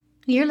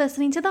You're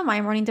listening to the My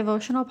Morning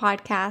Devotional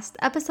Podcast,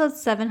 episode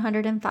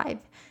 705.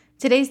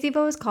 Today's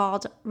Devo is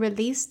called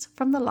Released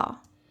from the Law.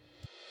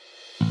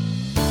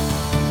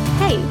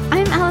 Hey,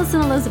 I'm Allison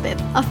Elizabeth,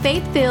 a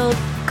faith-filled,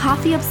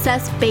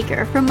 coffee-obsessed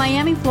baker from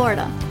Miami,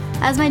 Florida.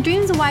 As my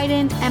dreams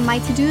widened and my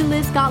to-do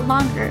list got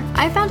longer,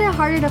 I found it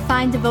harder to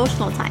find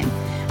devotional time.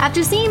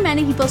 After seeing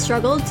many people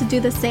struggle to do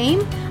the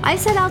same, I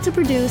set out to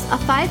produce a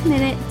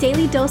 5-minute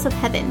daily dose of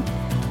heaven.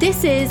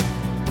 This is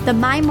the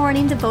My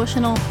Morning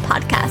Devotional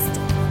Podcast.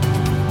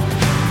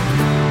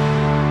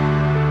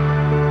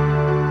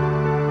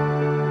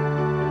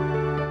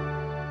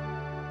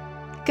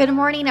 Good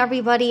morning,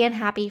 everybody, and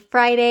happy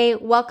Friday.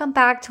 Welcome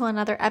back to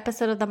another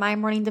episode of the My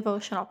Morning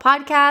Devotional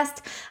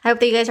Podcast. I hope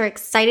that you guys are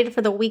excited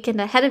for the weekend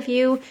ahead of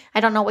you.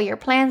 I don't know what your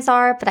plans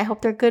are, but I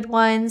hope they're good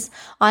ones.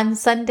 On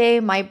Sunday,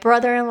 my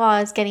brother-in-law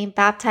is getting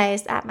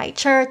baptized at my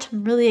church.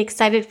 I'm really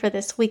excited for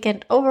this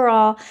weekend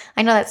overall.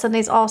 I know that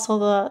Sunday's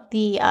also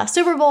the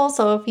Super Bowl,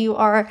 so if you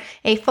are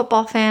a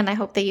football fan, I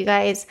hope that you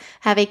guys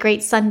have a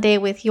great Sunday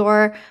with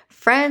your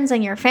friends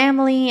and your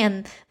family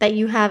and that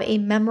you have a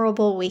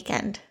memorable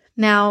weekend.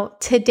 Now,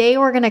 today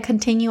we're going to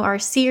continue our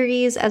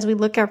series as we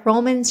look at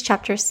Romans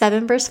chapter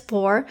 7, verse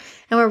 4,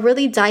 and we're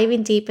really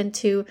diving deep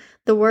into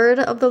the word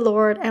of the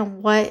Lord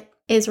and what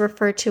is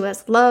referred to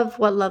as love,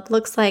 what love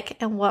looks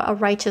like, and what a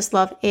righteous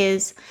love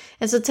is.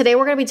 And so today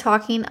we're going to be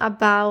talking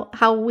about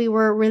how we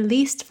were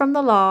released from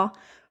the law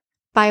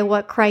by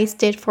what Christ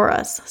did for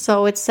us.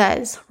 So it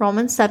says,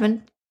 Romans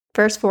 7,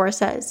 verse 4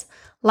 says,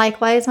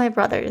 "Likewise, my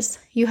brothers,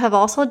 you have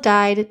also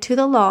died to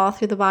the law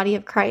through the body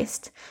of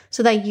Christ,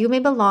 so that you may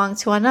belong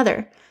to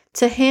another,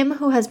 to him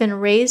who has been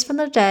raised from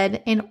the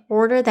dead, in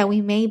order that we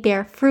may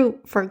bear fruit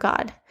for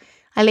God."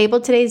 I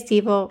labeled today's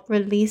Devo,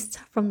 Released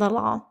from the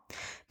Law,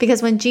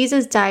 because when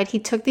Jesus died, he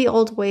took the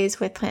old ways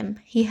with him.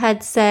 He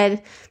had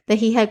said that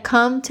he had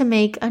come to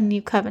make a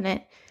new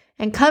covenant,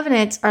 and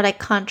covenants are like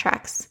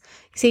contracts.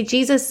 You see,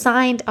 Jesus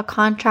signed a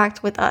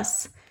contract with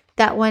us,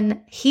 that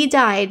when he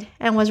died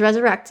and was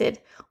resurrected,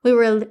 we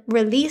were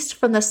released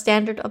from the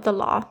standard of the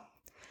law.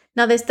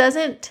 Now, this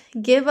doesn't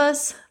give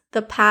us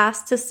the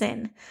pass to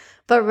sin,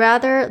 but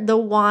rather the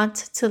want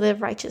to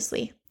live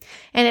righteously.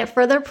 And it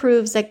further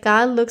proves that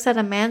God looks at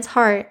a man's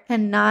heart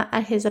and not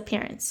at his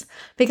appearance,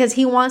 because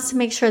he wants to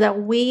make sure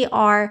that we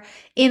are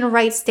in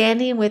right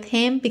standing with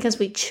him because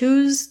we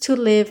choose to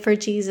live for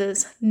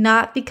Jesus,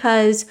 not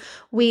because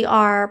we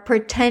are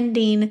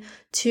pretending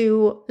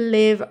to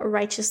live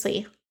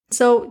righteously.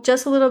 So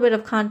just a little bit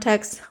of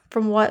context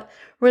from what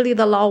really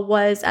the law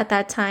was at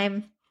that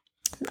time.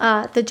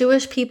 The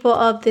Jewish people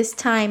of this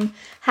time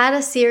had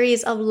a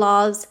series of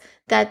laws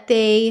that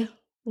they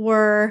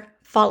were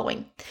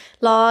following.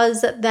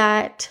 Laws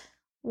that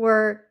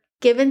were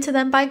given to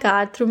them by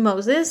God through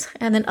Moses,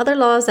 and then other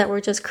laws that were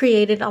just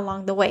created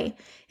along the way.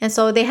 And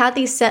so they had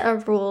these set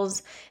of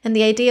rules, and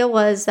the idea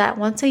was that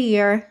once a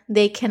year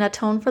they can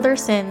atone for their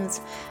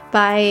sins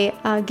by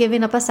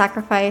giving up a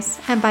sacrifice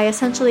and by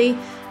essentially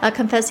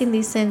confessing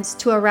these sins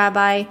to a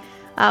rabbi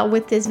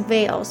with this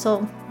veil.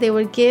 So they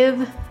would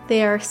give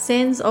their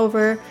sins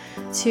over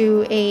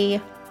to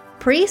a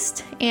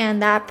priest,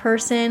 and that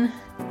person,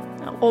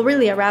 or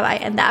really a rabbi,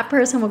 and that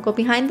person will go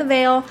behind the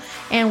veil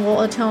and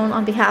will atone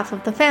on behalf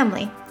of the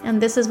family.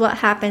 And this is what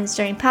happens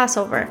during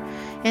Passover.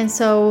 And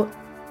so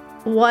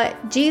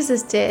what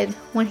Jesus did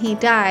when he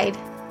died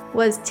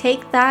was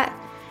take that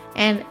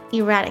and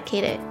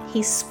eradicate it.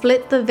 He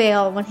split the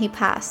veil when he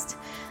passed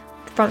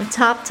from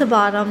top to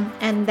bottom,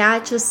 and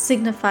that just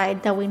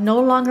signified that we no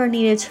longer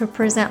needed to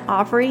present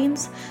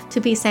offerings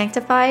to be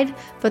sanctified,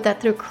 but that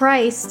through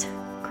Christ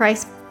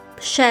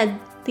shed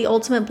the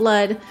ultimate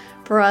blood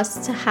for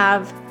us to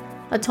have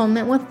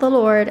atonement with the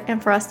Lord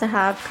and for us to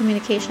have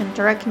communication,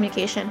 direct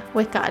communication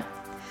with God.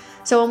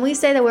 So when we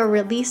say that we're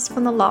released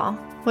from the law,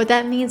 what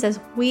that means is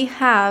we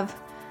have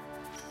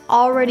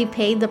already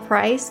paid the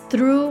price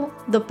through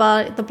the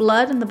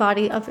blood and the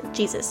body of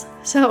Jesus.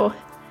 So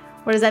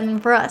what does that mean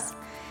for us?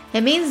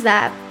 It means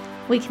that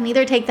we can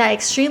either take that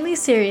extremely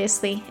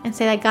seriously and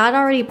say that God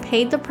already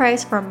paid the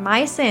price for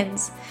my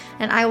sins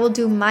and I will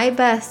do my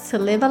best to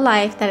live a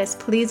life that is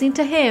pleasing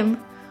to him,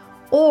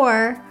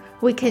 or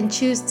we can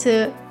choose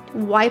to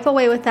wipe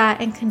away with that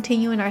and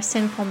continue in our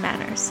sinful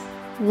manners.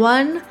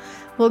 One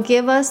will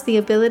give us the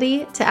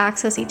ability to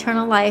access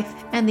eternal life,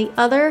 and the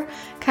other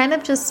kind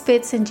of just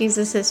spits in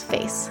Jesus's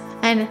face.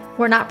 And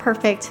we're not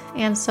perfect,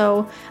 and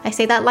so I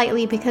say that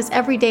lightly because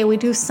every day we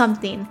do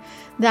something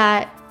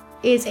that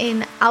is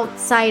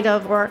outside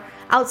of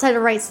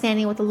right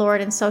standing with the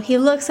Lord. And so he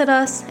looks at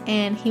us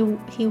and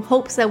he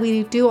hopes that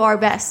we do our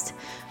best.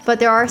 But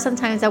there are some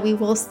times that we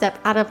will step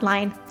out of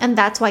line, and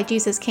that's why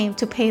Jesus came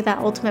to pay that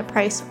ultimate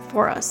price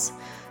for us.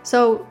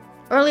 So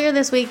earlier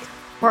last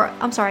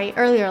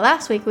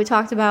week, we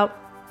talked about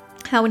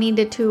how we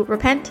needed to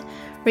repent,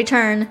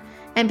 return,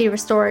 and be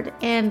restored.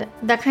 And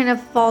that kind of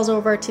falls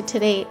over to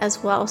today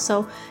as well.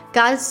 So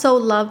God so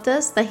loved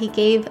us that he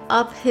gave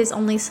up his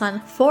only son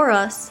for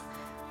us,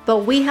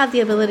 but we have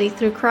the ability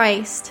through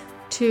Christ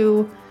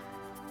to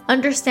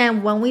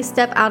understand when we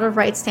step out of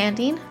right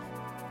standing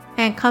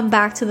and come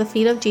back to the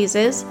feet of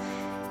Jesus,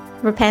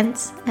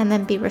 repent, and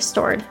then be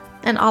restored.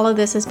 And all of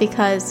this is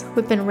because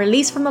we've been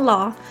released from the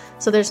law.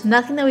 So there's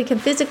nothing that we can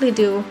physically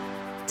do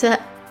to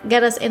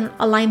get us in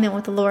alignment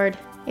with the Lord.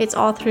 It's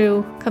all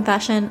through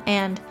confession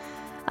and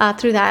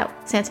through that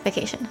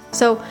sanctification.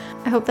 So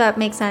I hope that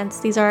makes sense.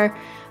 These are,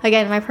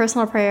 again, my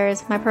personal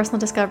prayers, my personal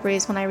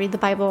discoveries when I read the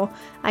Bible.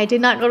 I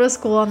did not go to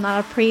school. I'm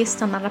not a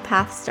priest. I'm not a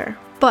pastor.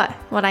 But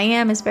what I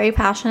am is very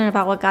passionate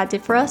about what God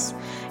did for us.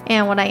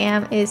 And what I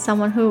am is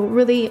someone who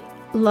really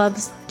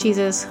loves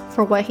Jesus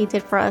for what he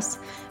did for us,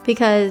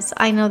 because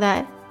I know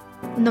that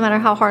no matter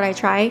how hard I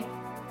try,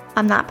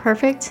 I'm not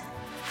perfect,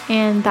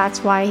 and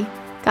that's why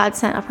God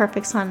sent a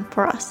perfect son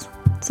for us.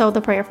 So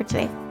the prayer for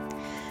today.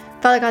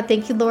 Father God,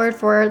 thank you, Lord,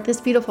 for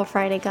this beautiful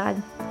Friday,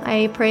 God.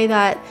 I pray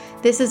that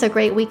this is a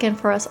great weekend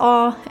for us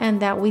all,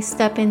 and that we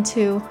step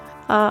into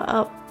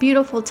a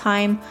beautiful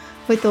time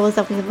with those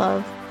that we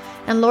love.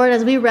 And Lord,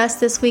 as we rest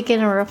this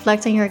weekend and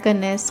reflect on your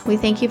goodness, we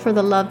thank you for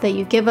the love that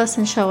you give us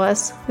and show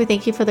us. We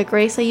thank you for the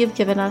grace that you've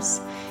given us.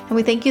 And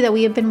we thank you that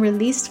we have been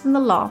released from the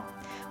law.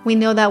 We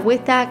know that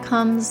with that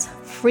comes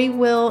free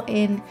will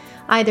in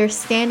either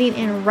standing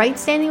in right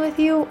standing with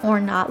you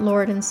or not,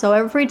 Lord. And so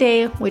every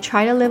day we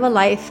try to live a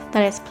life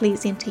that is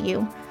pleasing to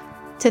you,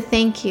 to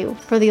thank you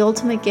for the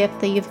ultimate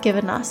gift that you've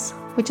given us,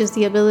 which is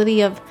the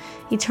ability of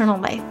eternal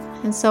life.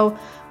 And so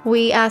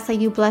we ask that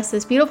you bless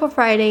this beautiful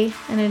Friday,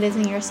 and it is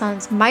in your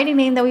Son's mighty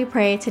name that we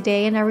pray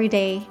today and every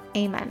day.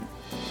 Amen.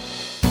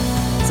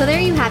 So there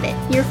you have it,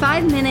 your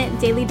 5-minute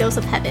daily dose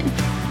of heaven.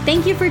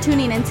 Thank you for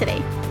tuning in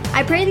today.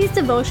 I pray these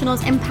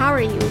devotionals empower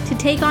you to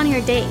take on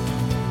your day.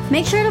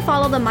 Make sure to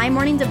follow the My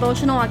Morning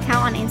Devotional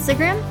account on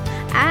Instagram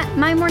at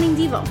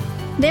MyMorningDevo.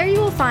 There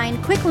you will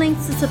find quick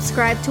links to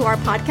subscribe to our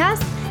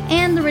podcast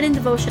and the written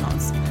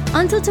devotionals.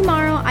 Until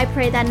tomorrow, I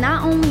pray that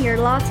not only your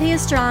latte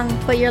is strong,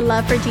 but your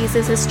love for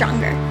Jesus is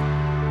stronger.